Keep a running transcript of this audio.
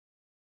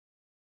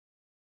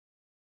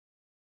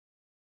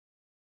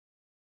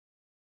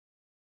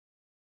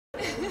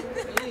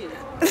ايه؟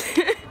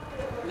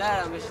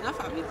 لا مش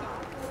نافعة فيديو.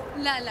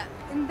 لا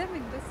اندمج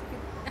بس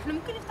كده. احنا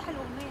ممكن نفتح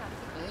الاغنيه على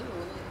فكره. ايوه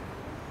والله.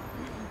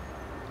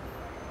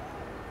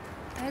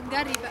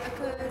 هتجري بقى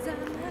كذا.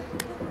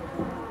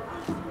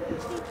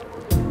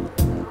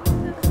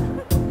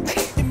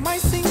 It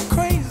might seem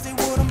crazy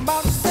what I'm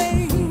about to say.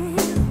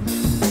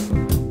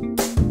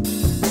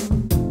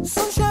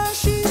 Sunshine,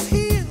 she's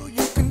here,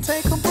 you can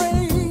take a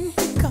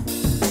break.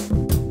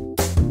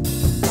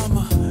 I'm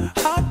a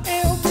hot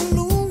air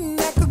balloon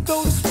that could go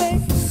to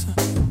space.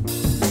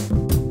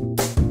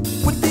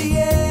 With the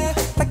air,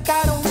 like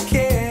I don't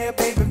care,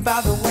 baby, by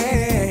the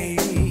way.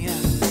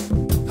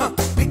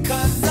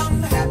 Because I'm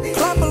happy.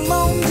 Clap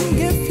along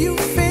if you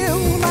feel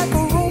like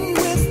a room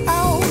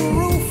without a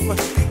roof.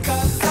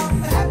 Because I'm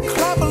happy.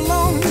 Clap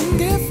along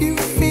if you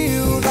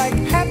feel like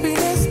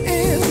happiness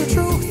is the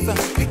truth.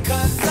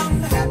 Because I'm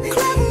happy.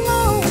 Clap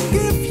along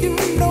if you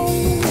know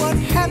what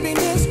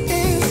happiness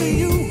is to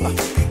you.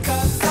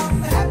 Because I'm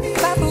happy.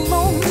 Clap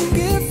along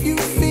if you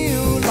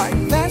feel like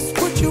that's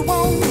what you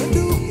want to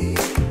do.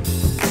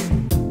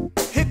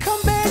 Here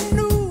come bad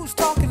news,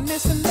 talking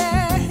this and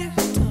that.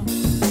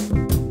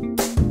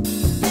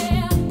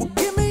 Well,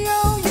 give me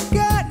all you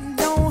got and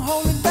don't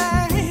hold it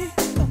back.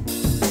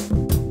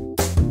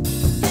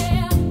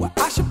 Well,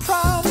 I should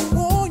probably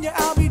warn you,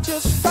 I'll be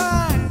just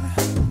fine.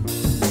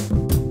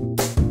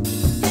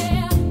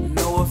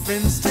 No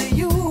offense to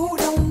you,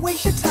 don't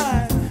waste your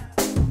time.